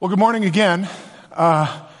Well, good morning again.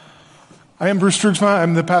 I am Bruce Droogsma.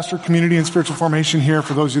 I'm the pastor of community and spiritual formation here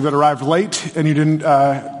for those of you that arrived late and you didn't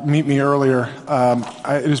meet me earlier.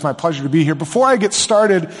 It is my pleasure to be here. Before I get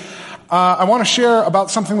started, I want to share about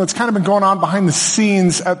something that's kind of been going on behind the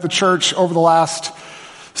scenes at the church over the last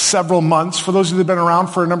several months. For those of you that have been around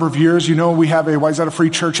for a number of years, you know we have a Wayzata Free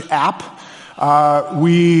Church app.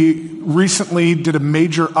 We recently did a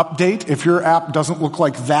major update. If your app doesn't look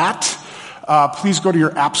like that, please go to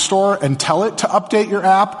your app store and tell it to update your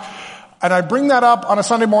app. And I bring that up on a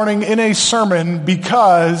Sunday morning in a sermon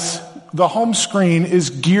because the home screen is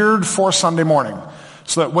geared for Sunday morning.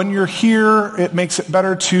 So that when you're here, it makes it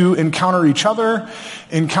better to encounter each other,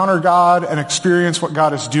 encounter God, and experience what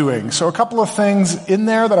God is doing. So a couple of things in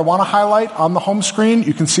there that I want to highlight on the home screen.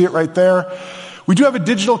 You can see it right there. We do have a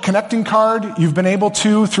digital connecting card. You've been able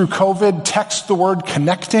to, through COVID, text the word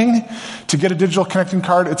connecting to get a digital connecting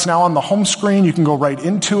card. It's now on the home screen. You can go right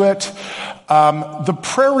into it. The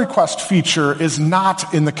prayer request feature is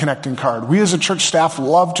not in the connecting card. We as a church staff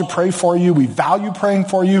love to pray for you. We value praying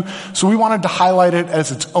for you. So we wanted to highlight it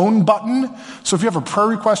as its own button. So if you have a prayer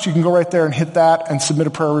request, you can go right there and hit that and submit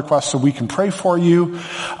a prayer request so we can pray for you.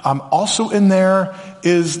 Also in there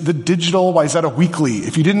is the digital Wayzata Weekly.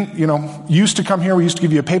 If you didn't, used to come here, we used to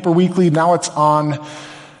give you a paper weekly. Now it's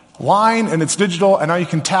online and it's digital, and now you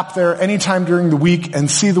can tap there anytime during the week and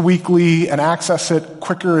see the weekly and access it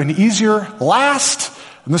quicker and easier. Last,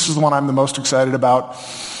 and this is the one I'm the most excited about,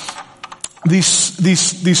 the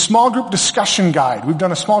small group discussion guide. We've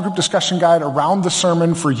done a small group discussion guide around the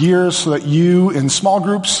sermon for years so that you in small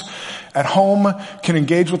groups at home can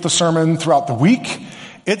engage with the sermon throughout the week.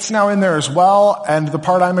 It's now in there as well, and the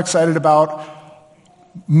part I'm excited about,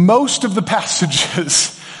 most of the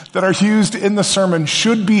passages that are used in the sermon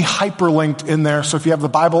should be hyperlinked in there. So if you have the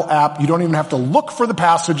Bible app, you don't even have to look for the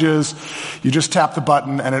passages. You just tap the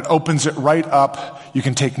button and it opens it right up. You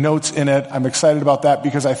can take notes in it. I'm excited about that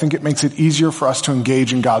because I think it makes it easier for us to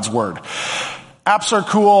engage in God's Word. Apps are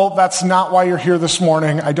cool. That's not why you're here this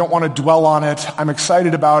morning. I don't want to dwell on it. I'm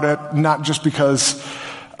excited about it, not just because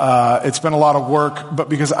it's been a lot of work, but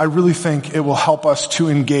because I really think it will help us to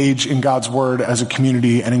engage in God's Word as a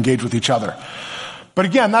community and engage with each other. But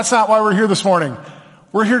again, that's not why we're here this morning.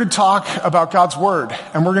 We're here to talk about God's Word,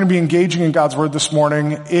 and we're going to be engaging in God's Word this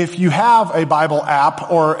morning. If you have a Bible app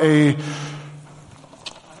or a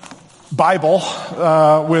Bible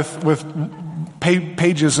with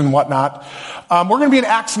pages and whatnot, we're going to be in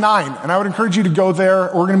Acts 9, and I would encourage you to go there.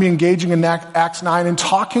 We're going to be engaging in Acts 9 and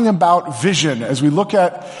talking about vision. As we look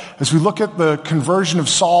at the conversion of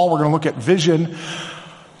Saul, we're going to look at vision.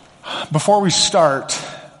 Before we start,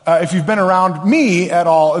 if you've been around me at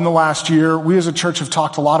all in the last year, we as a church have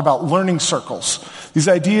talked a lot about learning circles. These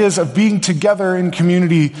ideas of being together in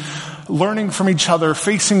community, learning from each other,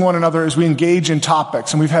 facing one another as we engage in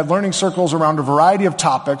topics. And we've had learning circles around a variety of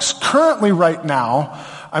topics. Currently, right now,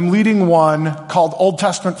 I'm leading one called Old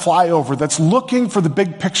Testament Flyover that's looking for the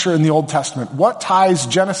big picture in the Old Testament. What ties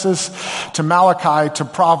Genesis to Malachi to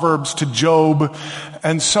Proverbs to Job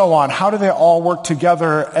and so on? How do they all work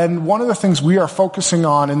together? And one of the things we are focusing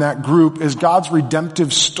on in that group is God's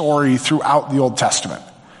redemptive story throughout the Old Testament.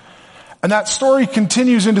 And that story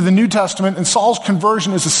continues into the New Testament, and Saul's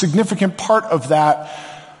conversion is a significant part of that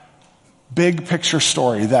big picture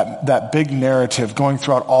story, that big narrative going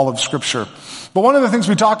throughout all of Scripture. But one of the things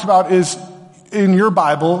we talked about is in your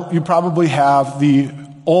Bible, you probably have the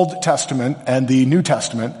Old Testament and the New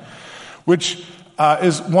Testament, which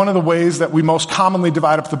is one of the ways that we most commonly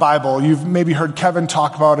divide up the Bible. You've maybe heard Kevin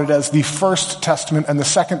talk about it as the First Testament and the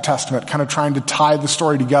Second Testament, kind of trying to tie the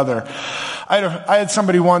story together. I had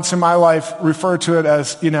somebody once in my life refer to it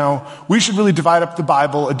as, we should really divide up the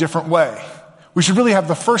Bible a different way. We should really have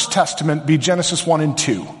the First Testament be Genesis 1 and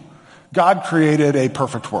 2. God created a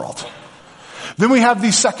perfect world. Then we have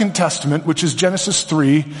the Second Testament, which is Genesis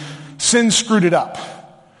 3. Sin screwed it up.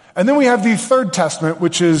 And then we have the Third Testament,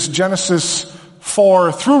 which is Genesis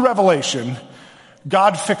 4 through Revelation.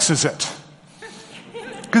 God fixes it.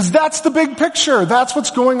 Because that's the big picture. That's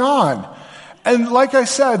what's going on. And like I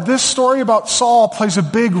said, this story about Saul plays a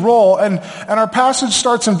big role. And our passage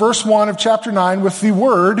starts in verse 1 of chapter 9 with the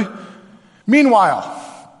word, meanwhile.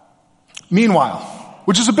 Meanwhile,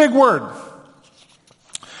 which is a big word.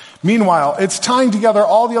 Meanwhile, it's tying together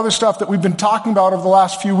all the other stuff that we've been talking about over the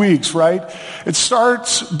last few weeks, right? It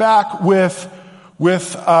starts back with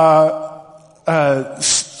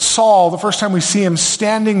Saul, the first time we see him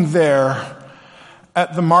standing there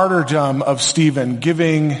at the martyrdom of Stephen,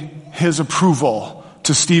 giving his approval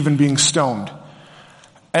to Stephen being stoned.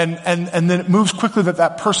 And then it moves quickly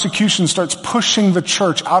that persecution starts pushing the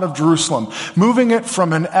church out of Jerusalem, moving it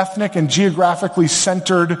from an ethnic and geographically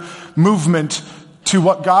centered movement to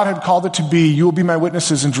what God had called it to be. You will be my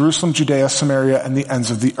witnesses in Jerusalem, Judea, Samaria, and the ends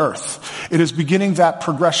of the earth. It is beginning that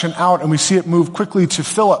progression out, and we see it move quickly to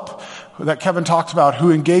Philip, that Kevin talked about,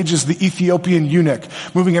 who engages the Ethiopian eunuch,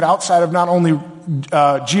 moving it outside of not only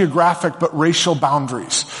geographic but racial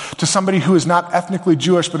boundaries, to somebody who is not ethnically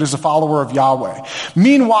Jewish but is a follower of Yahweh.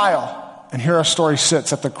 Meanwhile, and here our story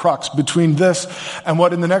sits at the crux between this and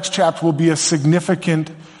what in the next chapter will be a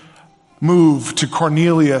significant move to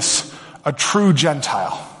Cornelius, a true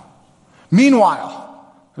Gentile.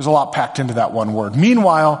 Meanwhile, there's a lot packed into that one word.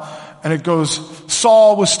 Meanwhile, and it goes,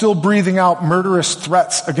 Saul was still breathing out murderous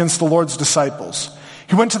threats against the Lord's disciples.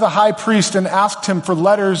 He went to the high priest and asked him for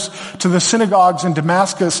letters to the synagogues in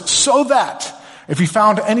Damascus so that if he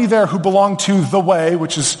found any there who belonged to the way,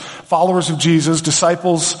 which is followers of Jesus,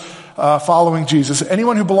 disciples following Jesus,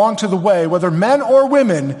 anyone who belonged to the way, whether men or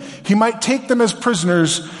women, he might take them as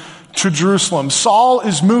prisoners to Jerusalem. Saul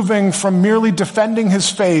is moving from merely defending his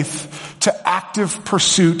faith to active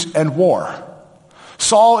pursuit and war.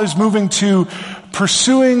 Saul is moving to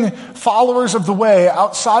pursuing followers of the way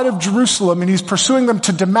outside of Jerusalem, and he's pursuing them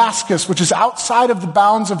to Damascus, which is outside of the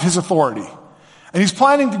bounds of his authority. And he's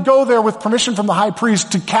planning to go there with permission from the high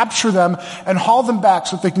priest to capture them and haul them back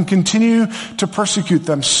so that they can continue to persecute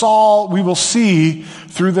them. Saul, we will see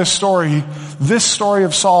through this story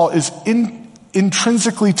of Saul is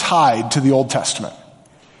intrinsically tied to the Old Testament.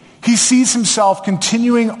 He sees himself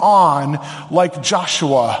continuing on like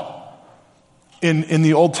Joshua in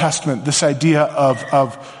the Old Testament, this idea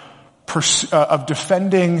of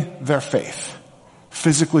defending their faith,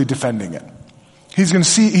 physically defending it. He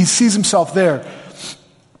sees himself there.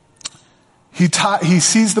 He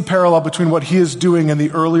sees the parallel between what he is doing and the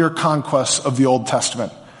earlier conquests of the Old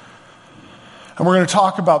Testament. And we're going to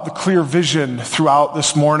talk about the clear vision throughout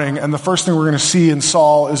this morning. And the first thing we're going to see in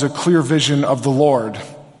Saul is a clear vision of the Lord.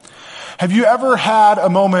 Have you ever had a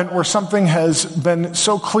moment where something has been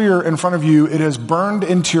so clear in front of you, it has burned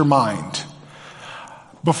into your mind?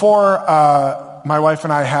 Before my wife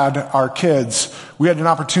and I had our kids, we had an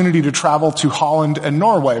opportunity to travel to Holland and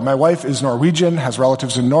Norway. My wife is Norwegian, has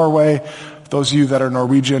relatives in Norway. Those of you that are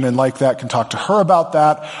Norwegian and like that can talk to her about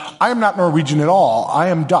that. I am not Norwegian at all. I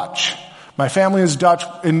am Dutch. My family is Dutch.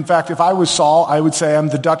 In fact, if I was Saul, I would say I'm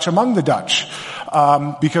the Dutch among the Dutch.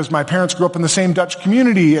 Because my parents grew up in the same Dutch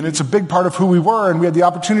community, and it's a big part of who we were, and we had the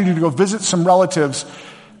opportunity to go visit some relatives,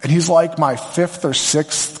 and he's like my fifth or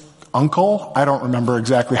sixth uncle. I don't remember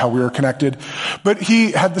exactly how we were connected, but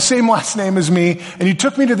he had the same last name as me, and he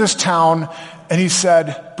took me to this town, and he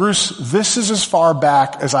said, Bruce, this is as far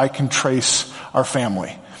back as I can trace our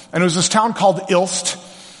family. And it was this town called Ilst,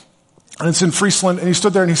 and it's in Friesland, and he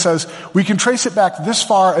stood there and he says, we can trace it back this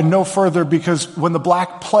far and no further because when the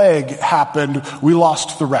Black Plague happened, we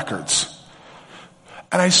lost the records.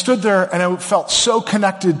 And I stood there and I felt so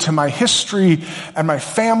connected to my history and my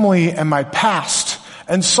family and my past.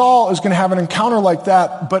 And Saul is going to have an encounter like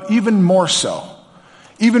that, but even more so,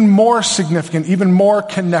 even more significant, even more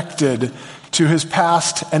connected to his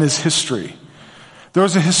past and his history. There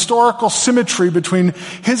was a historical symmetry between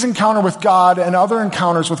his encounter with God and other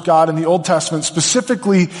encounters with God in the Old Testament,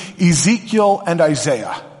 specifically Ezekiel and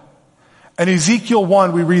Isaiah. In Ezekiel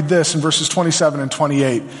 1, we read this in verses 27 and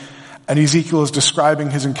 28, and Ezekiel is describing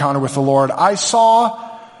his encounter with the Lord. I saw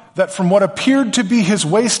that from what appeared to be his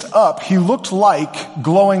waist up, he looked like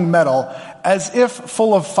glowing metal, as if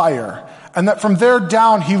full of fire, and that from there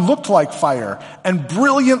down he looked like fire, and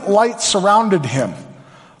brilliant light surrounded him.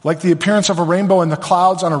 Like the appearance of a rainbow in the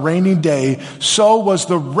clouds on a rainy day, so was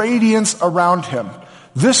the radiance around him.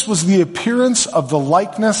 This was the appearance of the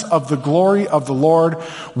likeness of the glory of the Lord.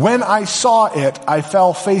 When I saw it, I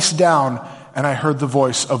fell face down, and I heard the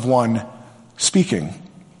voice of one speaking.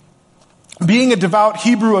 Being a devout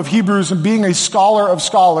Hebrew of Hebrews and being a scholar of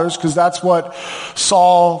scholars, because that's what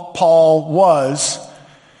Paul was,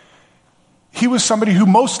 he was somebody who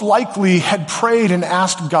most likely had prayed and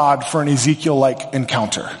asked God for an Ezekiel-like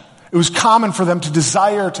encounter. It was common for them to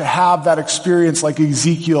desire to have that experience like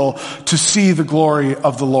Ezekiel, to see the glory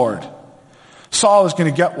of the Lord. Saul is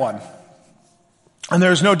going to get one. And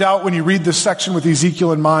there's no doubt when you read this section with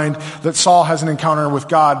Ezekiel in mind that Saul has an encounter with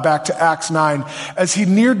God. Back to Acts 9. As he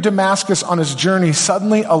neared Damascus on his journey,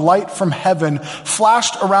 suddenly a light from heaven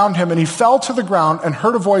flashed around him, and he fell to the ground and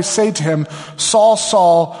heard a voice say to him, Saul,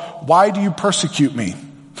 Saul, why do you persecute me?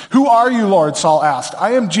 Who are you, Lord? Saul asked.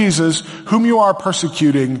 I am Jesus, whom you are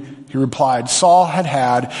persecuting, he replied. Saul had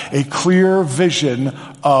had a clear vision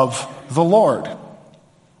of the Lord.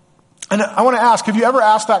 And I want to ask, have you ever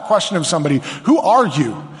asked that question of somebody? Who are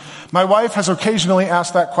you? My wife has occasionally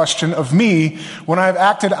asked that question of me when I have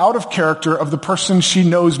acted out of character of the person she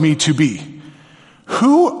knows me to be.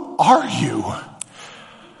 Who are you?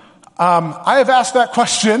 I have asked that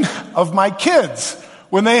question of my kids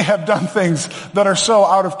when they have done things that are so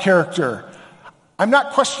out of character. I'm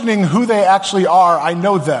not questioning who they actually are. I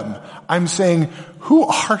know them. I'm saying, who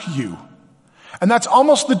are you? And that's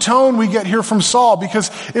almost the tone we get here from Saul, because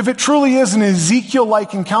if it truly is an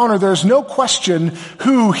Ezekiel-like encounter, there's no question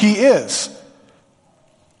who he is.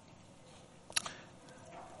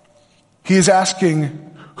 He is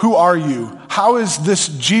asking, who are you? How is this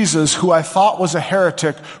Jesus, who I thought was a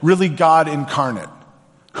heretic, really God incarnate?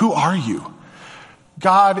 Who are you?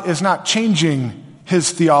 God is not changing his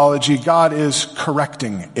theology. God is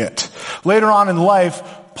correcting it. Later on in life,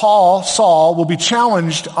 Saul, will be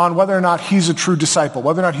challenged on whether or not he's a true disciple,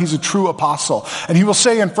 whether or not he's a true apostle. And he will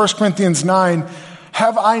say in 1 Corinthians 9,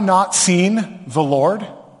 have I not seen the Lord?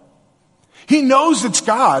 He knows it's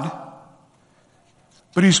God,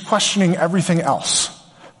 but he's questioning everything else.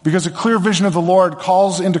 Because a clear vision of the Lord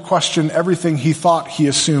calls into question everything he thought he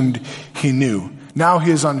assumed he knew. Now he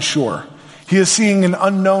is unsure. He is seeing an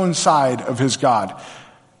unknown side of his God.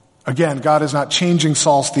 Again, God is not changing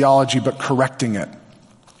Saul's theology, but correcting it.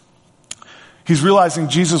 He's realizing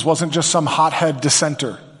Jesus wasn't just some hothead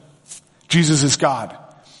dissenter. Jesus is God.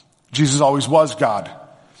 Jesus always was God.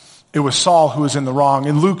 It was Saul who was in the wrong.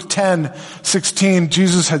 In Luke 10:16,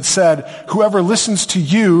 Jesus had said, whoever listens to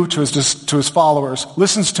you, to his followers,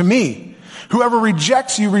 listens to me. Whoever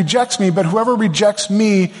rejects you rejects me, but whoever rejects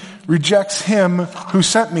me rejects him who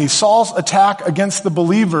sent me. Saul's attack against the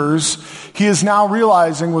believers, he is now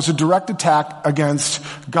realizing, was a direct attack against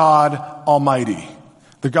God Almighty,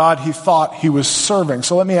 the God he thought he was serving.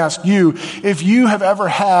 So let me ask you, if you have ever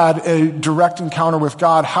had a direct encounter with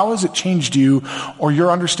God, how has it changed you or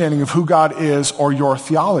your understanding of who God is or your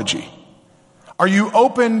theology? Are you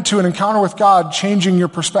open to an encounter with God changing your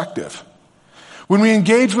perspective? When we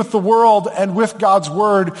engage with the world and with God's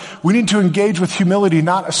word, we need to engage with humility,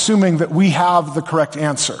 not assuming that we have the correct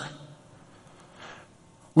answer.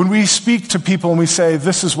 When we speak to people and we say,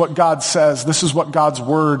 this is what God says, this is what God's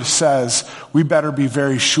word says, we better be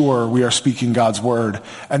very sure we are speaking God's word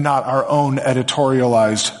and not our own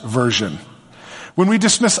editorialized version. When we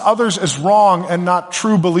dismiss others as wrong and not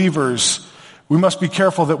true believers, we must be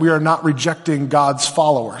careful that we are not rejecting God's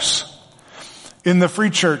followers. In the Free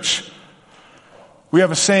Church, we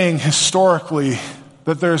have a saying historically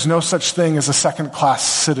that there is no such thing as a second-class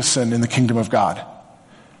citizen in the kingdom of God.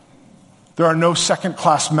 There are no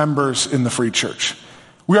second-class members in the Free Church.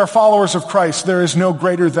 We are followers of Christ. There is no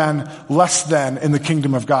greater than, less than in the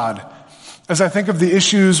kingdom of God. As I think of the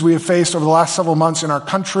issues we have faced over the last several months in our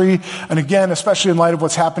country, and again, especially in light of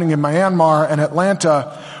what's happening in Myanmar and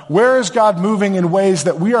Atlanta, where is God moving in ways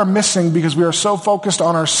that we are missing because we are so focused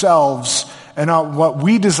on ourselves and on what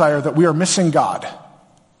we desire that we are missing God?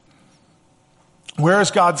 Where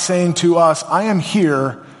is God saying to us, I am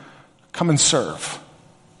here, come and serve?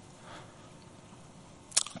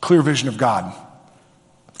 Clear vision of God.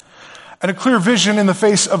 And a clear vision in the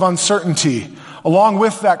face of uncertainty. Along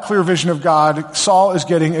with that clear vision of God, Saul is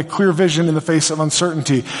getting a clear vision in the face of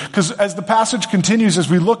uncertainty. Because as the passage continues, as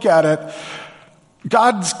we look at it,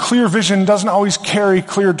 God's clear vision doesn't always carry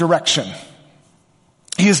clear direction.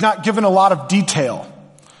 He is not given a lot of detail.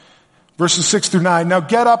 Verses 6-9, now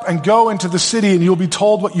get up and go into the city and you'll be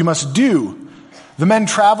told what you must do. The men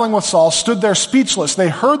traveling with Saul stood there speechless. They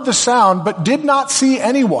heard the sound, but did not see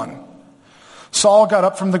anyone. Saul got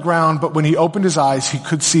up from the ground, but when he opened his eyes, he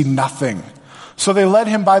could see nothing. So they led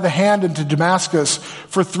him by the hand into Damascus.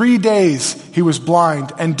 For 3 days he was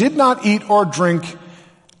blind and did not eat or drink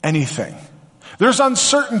anything. There's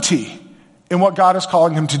uncertainty in what God is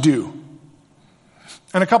calling him to do.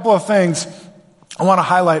 And a couple of things I want to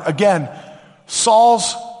highlight. Again,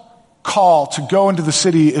 Saul's call to go into the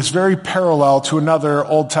city is very parallel to another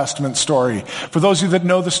Old Testament story. For those of you that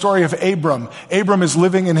know the story of Abram is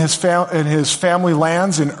living in his family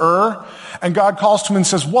lands in Ur, and God calls to him and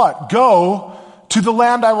says, what? Go to the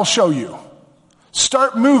land I will show you.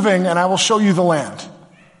 Start moving and I will show you the land.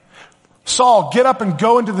 Saul, get up and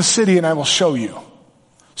go into the city and I will show you.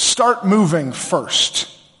 Start moving first.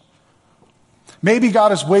 Maybe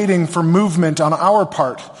God is waiting for movement on our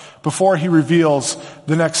part before he reveals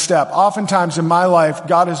the next step. Oftentimes in my life,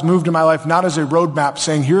 God has moved in my life not as a roadmap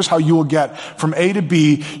saying, here's how you will get from A to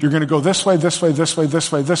B. You're going to go this way, this way, this way,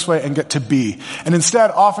 this way, this way, and get to B. And instead,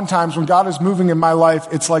 oftentimes when God is moving in my life,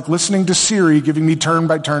 it's like listening to Siri giving me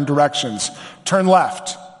turn-by-turn directions. Turn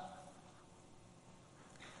left.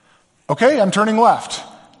 Okay, I'm turning left.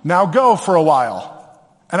 Now go for a while.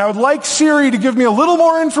 And I would like Siri to give me a little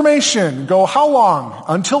more information. Go, how long?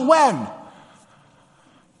 Until when?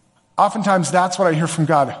 Oftentimes that's what I hear from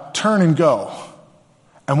God. Turn and go.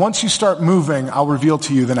 And once you start moving, I'll reveal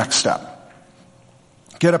to you the next step.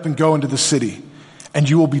 Get up and go into the city, and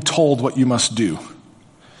you will be told what you must do.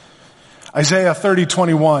 Isaiah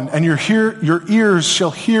 30:21, and your ears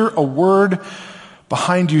shall hear a word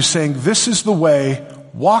behind you saying, this is the way,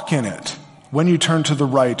 walk in it, when you turn to the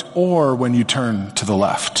right or when you turn to the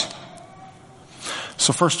left.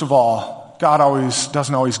 So first of all, God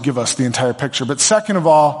doesn't always give us the entire picture. But second of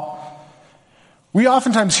all, we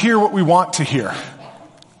oftentimes hear what we want to hear.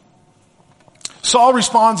 Saul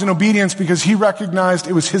responds in obedience because he recognized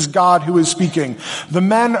it was his God who was speaking. The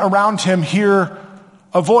men around him hear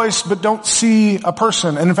a voice but don't see a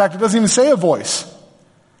person. And in fact, it doesn't even say a voice.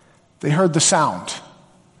 They heard the sound.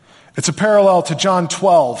 It's a parallel to John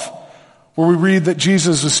 12, where we read that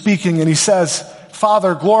Jesus is speaking and he says,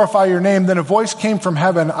 Father, glorify your name. Then a voice came from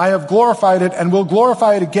heaven. I have glorified it and will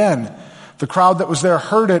glorify it again. The crowd that was there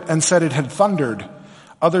heard it and said it had thundered.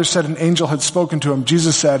 Others said an angel had spoken to him.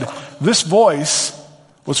 Jesus said, this voice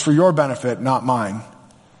was for your benefit, not mine.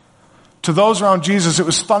 To those around Jesus, it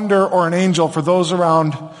was thunder or an angel. For those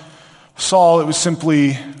around Saul, it was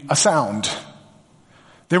simply a sound.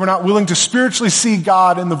 They were not willing to spiritually see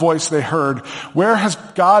God in the voice they heard. Where has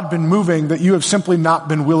God been moving that you have simply not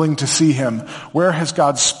been willing to see him? Where has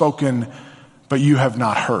God spoken but you have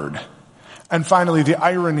not heard? And finally, the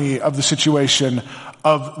irony of the situation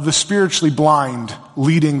of the spiritually blind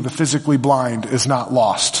leading the physically blind is not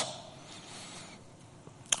lost.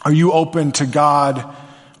 Are you open to God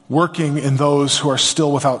working in those who are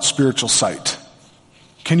still without spiritual sight?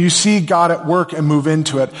 Can you see God at work and move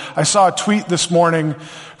into it? I saw a tweet this morning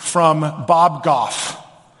from Bob Goff,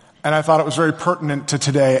 and I thought it was very pertinent to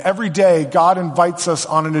today. Every day, God invites us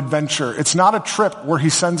on an adventure. It's not a trip where he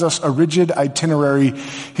sends us a rigid itinerary.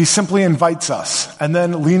 He simply invites us, and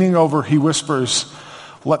then leaning over, he whispers,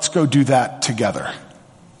 let's go do that together.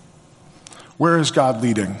 Where is God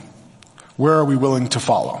leading? Where are we willing to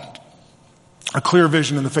follow? A clear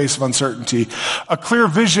vision in the face of uncertainty. A clear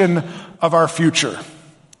vision of our future.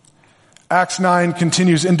 Acts 9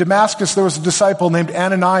 continues, in Damascus there was a disciple named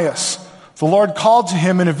Ananias. The Lord called to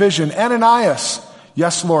him in a vision, Ananias.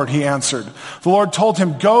 Yes, Lord, he answered. The Lord told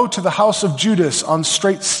him, go to the house of Judas on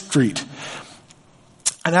Straight Street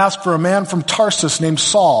and ask for a man from Tarsus named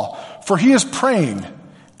Saul, for he is praying.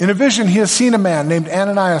 In a vision he has seen a man named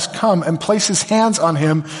Ananias come and place his hands on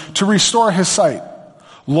him to restore his sight.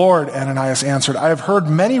 Lord, Ananias answered, I have heard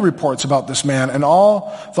many reports about this man and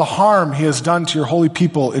all the harm he has done to your holy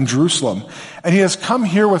people in Jerusalem. And he has come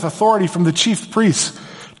here with authority from the chief priests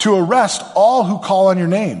to arrest all who call on your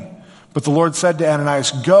name. But the Lord said to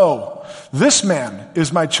Ananias, go, this man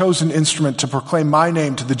is my chosen instrument to proclaim my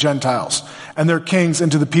name to the Gentiles and their kings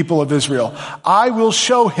and to the people of Israel. I will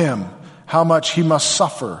show him how much he must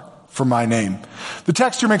suffer for my name. The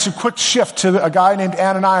text here makes a quick shift to a guy named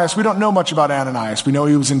Ananias. We don't know much about Ananias. We know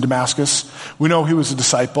he was in Damascus. We know he was a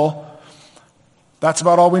disciple. That's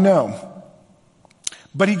about all we know.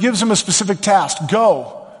 But he gives him a specific task.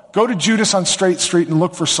 Go to Judas on Straight Street and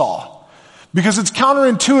look for Saul. Because it's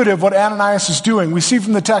counterintuitive what Ananias is doing. We see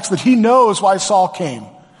from the text that he knows why Saul came.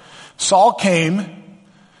 Saul came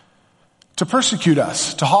to persecute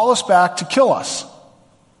us, to haul us back, to kill us.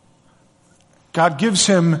 God gives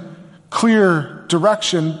him clear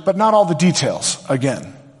direction, but not all the details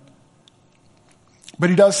again. But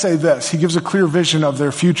he does say this. He gives a clear vision of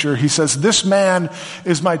their future. He says, this man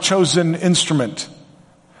is my chosen instrument.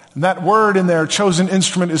 And that word in there, chosen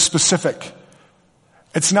instrument, is specific.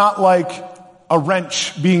 It's not like a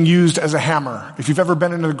wrench being used as a hammer. If you've ever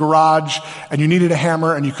been into the garage and you needed a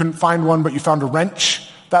hammer and you couldn't find one, but you found a wrench,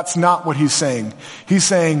 that's not what he's saying. He's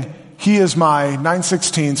saying, he is my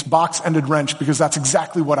 9/16 box-ended wrench because that's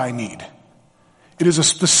exactly what I need. It is a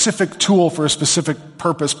specific tool for a specific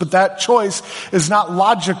purpose, but that choice is not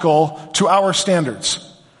logical to our standards.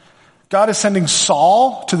 God is sending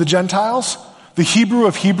Saul to the Gentiles, the Hebrew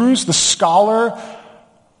of Hebrews, the scholar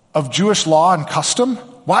of Jewish law and custom.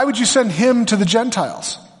 Why would you send him to the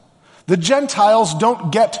Gentiles? The Gentiles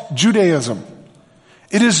don't get Judaism.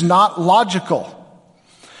 It is not logical.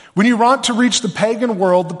 When you want to reach the pagan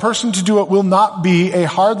world, the person to do it will not be a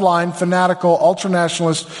hardline, fanatical,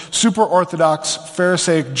 ultranationalist, super orthodox,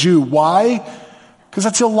 Pharisaic Jew. Why? Because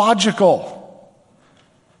that's illogical.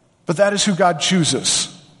 But that is who God chooses.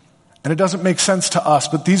 And it doesn't make sense to us,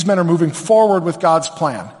 but these men are moving forward with God's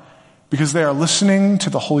plan because they are listening to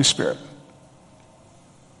the Holy Spirit.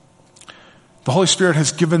 The Holy Spirit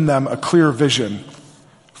has given them a clear vision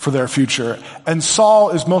for their future. And Saul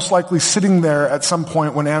is most likely sitting there at some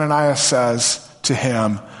point when Ananias says to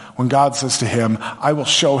him, when God says to him, I will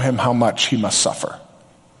show him how much he must suffer.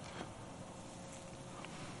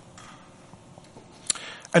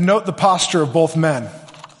 And note the posture of both men.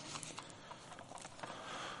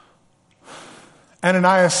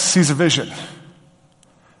 Ananias sees a vision.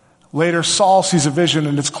 Later, Saul sees a vision,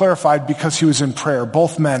 and it's clarified because he was in prayer.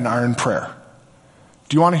 Both men are in prayer.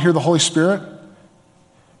 Do you want to hear the Holy Spirit?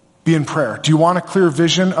 Be in prayer. Do you want a clear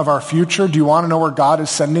vision of our future? Do you want to know where God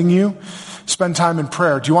is sending you? Spend time in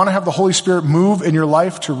prayer. Do you want to have the Holy Spirit move in your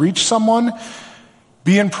life to reach someone?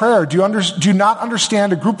 Be in prayer. Do you not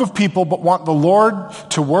understand a group of people but want the Lord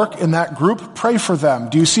to work in that group? Pray for them.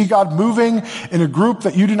 Do you see God moving in a group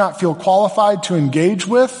that you do not feel qualified to engage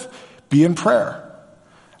with? Be in prayer.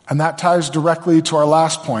 And that ties directly to our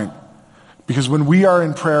last point. Because when we are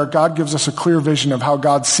in prayer, God gives us a clear vision of how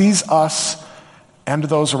God sees us and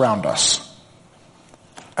those around us.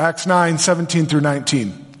 Acts 9:17 through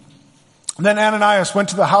 19. Then Ananias went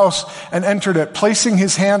to the house and entered it. Placing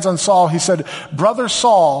his hands on Saul, he said, Brother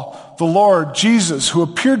Saul, the Lord Jesus, who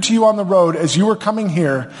appeared to you on the road as you were coming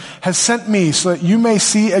here, has sent me so that you may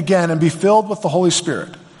see again and be filled with the Holy Spirit.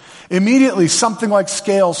 Immediately, something like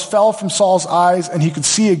scales fell from Saul's eyes and he could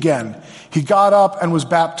see again. He got up and was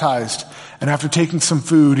baptized. And after taking some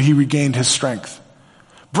food, he regained his strength.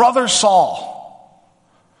 Brother Saul,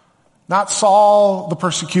 not Saul the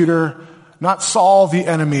persecutor, not Saul the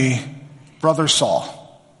enemy, Brother Saul.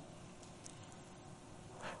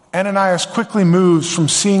 Ananias quickly moves from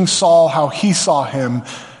seeing Saul how he saw him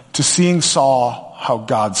to seeing Saul how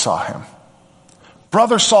God saw him.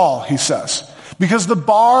 Brother Saul, he says, because the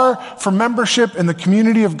bar for membership in the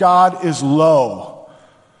community of God is low.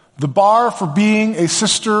 The bar for being a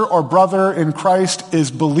sister or brother in Christ is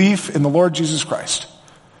belief in the Lord Jesus Christ.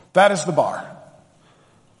 That is the bar.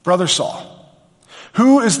 Brother Saul.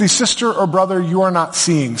 Who is the sister or brother you are not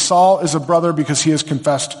seeing? Saul is a brother because he has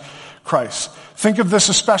confessed Christ. Think of this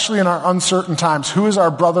especially in our uncertain times. Who is our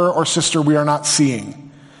brother or sister we are not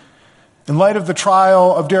seeing? In light of the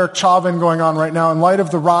trial of Derek Chauvin going on right now, in light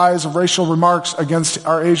of the rise of racial remarks against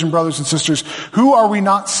our Asian brothers and sisters, who are we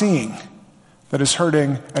not seeing that is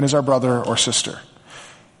hurting and is our brother or sister?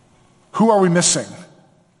 Who are we missing?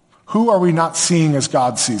 Who are we not seeing as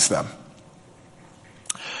God sees them?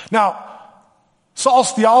 Now,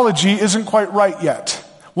 Saul's theology isn't quite right yet.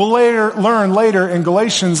 We'll learn later in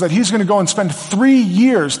Galatians that he's going to go and spend 3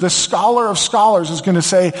 years. This scholar of scholars is going to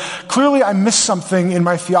say, clearly I missed something in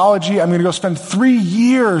my theology. I'm going to go spend 3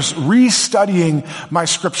 years restudying my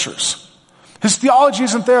scriptures. His theology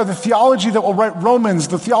isn't there. The theology that will write Romans,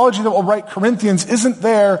 the theology that will write Corinthians isn't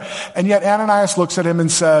there. And yet Ananias looks at him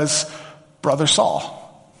and says, Brother Saul.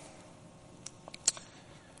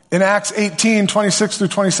 In Acts 18:26 through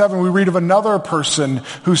 27, we read of another person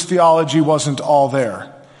whose theology wasn't all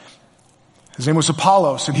there. His name was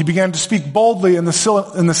Apollos, and he began to speak boldly in the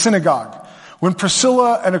synagogue. When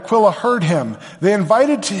Priscilla and Aquila heard him, they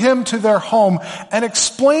invited him to their home and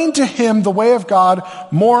explained to him the way of God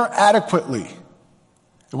more adequately.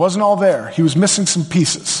 It wasn't all there. He was missing some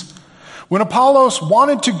pieces. When Apollos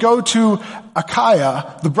wanted to go to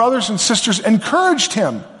Achaia, the brothers and sisters encouraged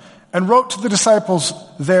him and wrote to the disciples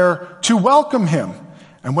there to welcome him.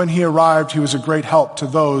 And when he arrived, he was a great help to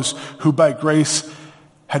those who by grace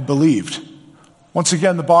had believed. Once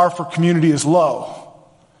again, the bar for community is low.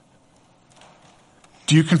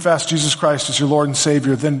 Do you confess Jesus Christ as your Lord and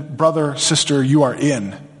Savior? Then, brother, sister, you are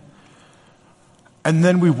in. And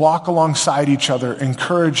then we walk alongside each other,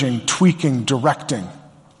 encouraging, tweaking, directing.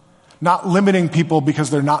 Not limiting people because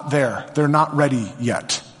they're not there. They're not ready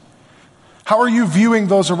yet. How are you viewing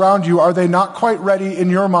those around you? Are they not quite ready in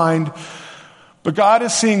your mind? But God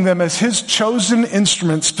is seeing them as his chosen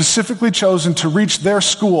instrument, specifically chosen to reach their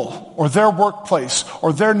school or their workplace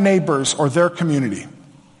or their neighbors or their community.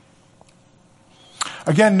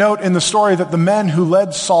 Again, note in the story that the men who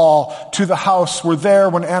led Saul to the house were there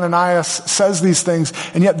when Ananias says these things,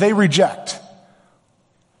 and yet they reject.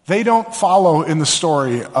 They don't follow in the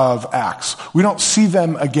story of Acts. We don't see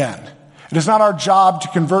them again. It is not our job to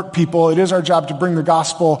convert people. It is our job to bring the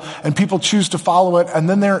gospel, and people choose to follow it, and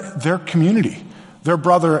then their community, their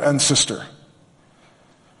brother and sister.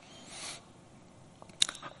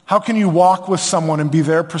 How can you walk with someone and be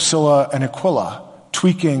their Priscilla and Aquila,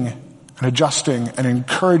 tweaking and adjusting and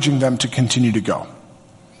encouraging them to continue to go?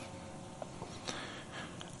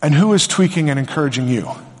 And who is tweaking and encouraging you?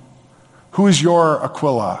 Who is your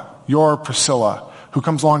Aquila, your Priscilla, who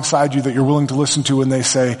comes alongside you that you're willing to listen to when they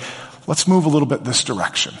say, let's move a little bit this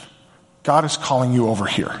direction. God is calling you over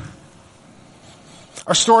here.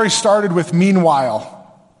 Our story started with meanwhile.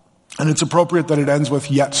 And it's appropriate that it ends with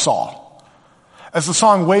 "yet Saul." As the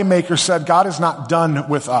song Waymaker said, God is not done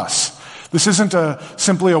with us. This isn't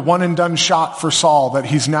simply a one and done shot for Saul, that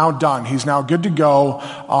he's now done. He's now good to go.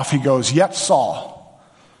 Off he goes. Yet Saul.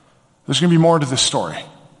 There's going to be more to this story.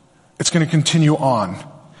 It's going to continue on.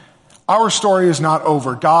 Our story is not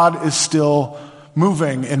over. God is still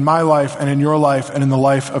moving in my life and in your life and in the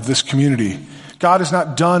life of this community. God is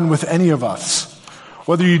not done with any of us.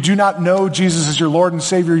 Whether you do not know Jesus as your Lord and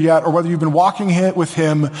Savior yet, or whether you've been walking with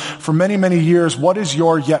him for many, many years, what is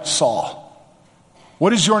your yet Saul?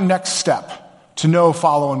 What is your next step to know,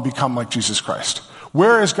 follow, and become like Jesus Christ?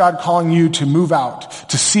 Where is God calling you to move out,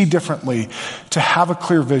 to see differently, to have a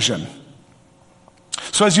clear vision?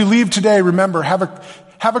 So as you leave today, remember, have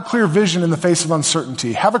a clear vision in the face of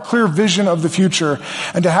uncertainty. Have a clear vision of the future.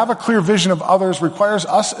 And to have a clear vision of others requires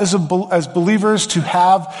us as believers to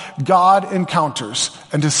have God encounters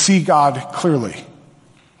and to see God clearly.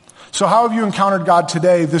 So how have you encountered God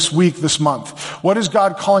today, this week, this month? What is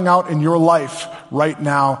God calling out in your life right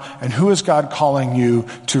now? And who is God calling you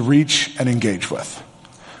to reach and engage with?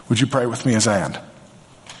 Would you pray with me as I end?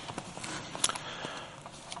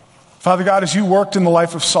 Father God, as you worked in the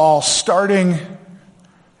life of Saul, starting,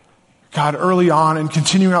 God, early on and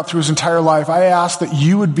continuing out through his entire life, I ask that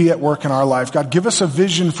you would be at work in our life. God, give us a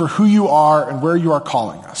vision for who you are and where you are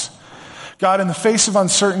calling us. God, in the face of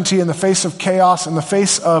uncertainty, in the face of chaos, in the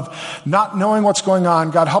face of not knowing what's going on,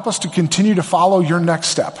 God, help us to continue to follow your next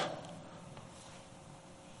step.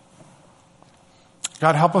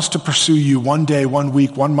 God, help us to pursue you one day, 1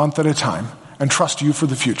 week, 1 month at a time, and trust you for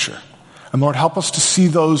the future. And Lord, help us to see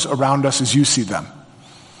those around us as you see them,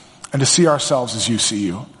 and to see ourselves as you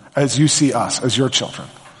see us, as your children.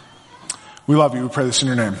 We love you. We pray this in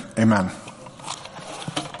your name. Amen.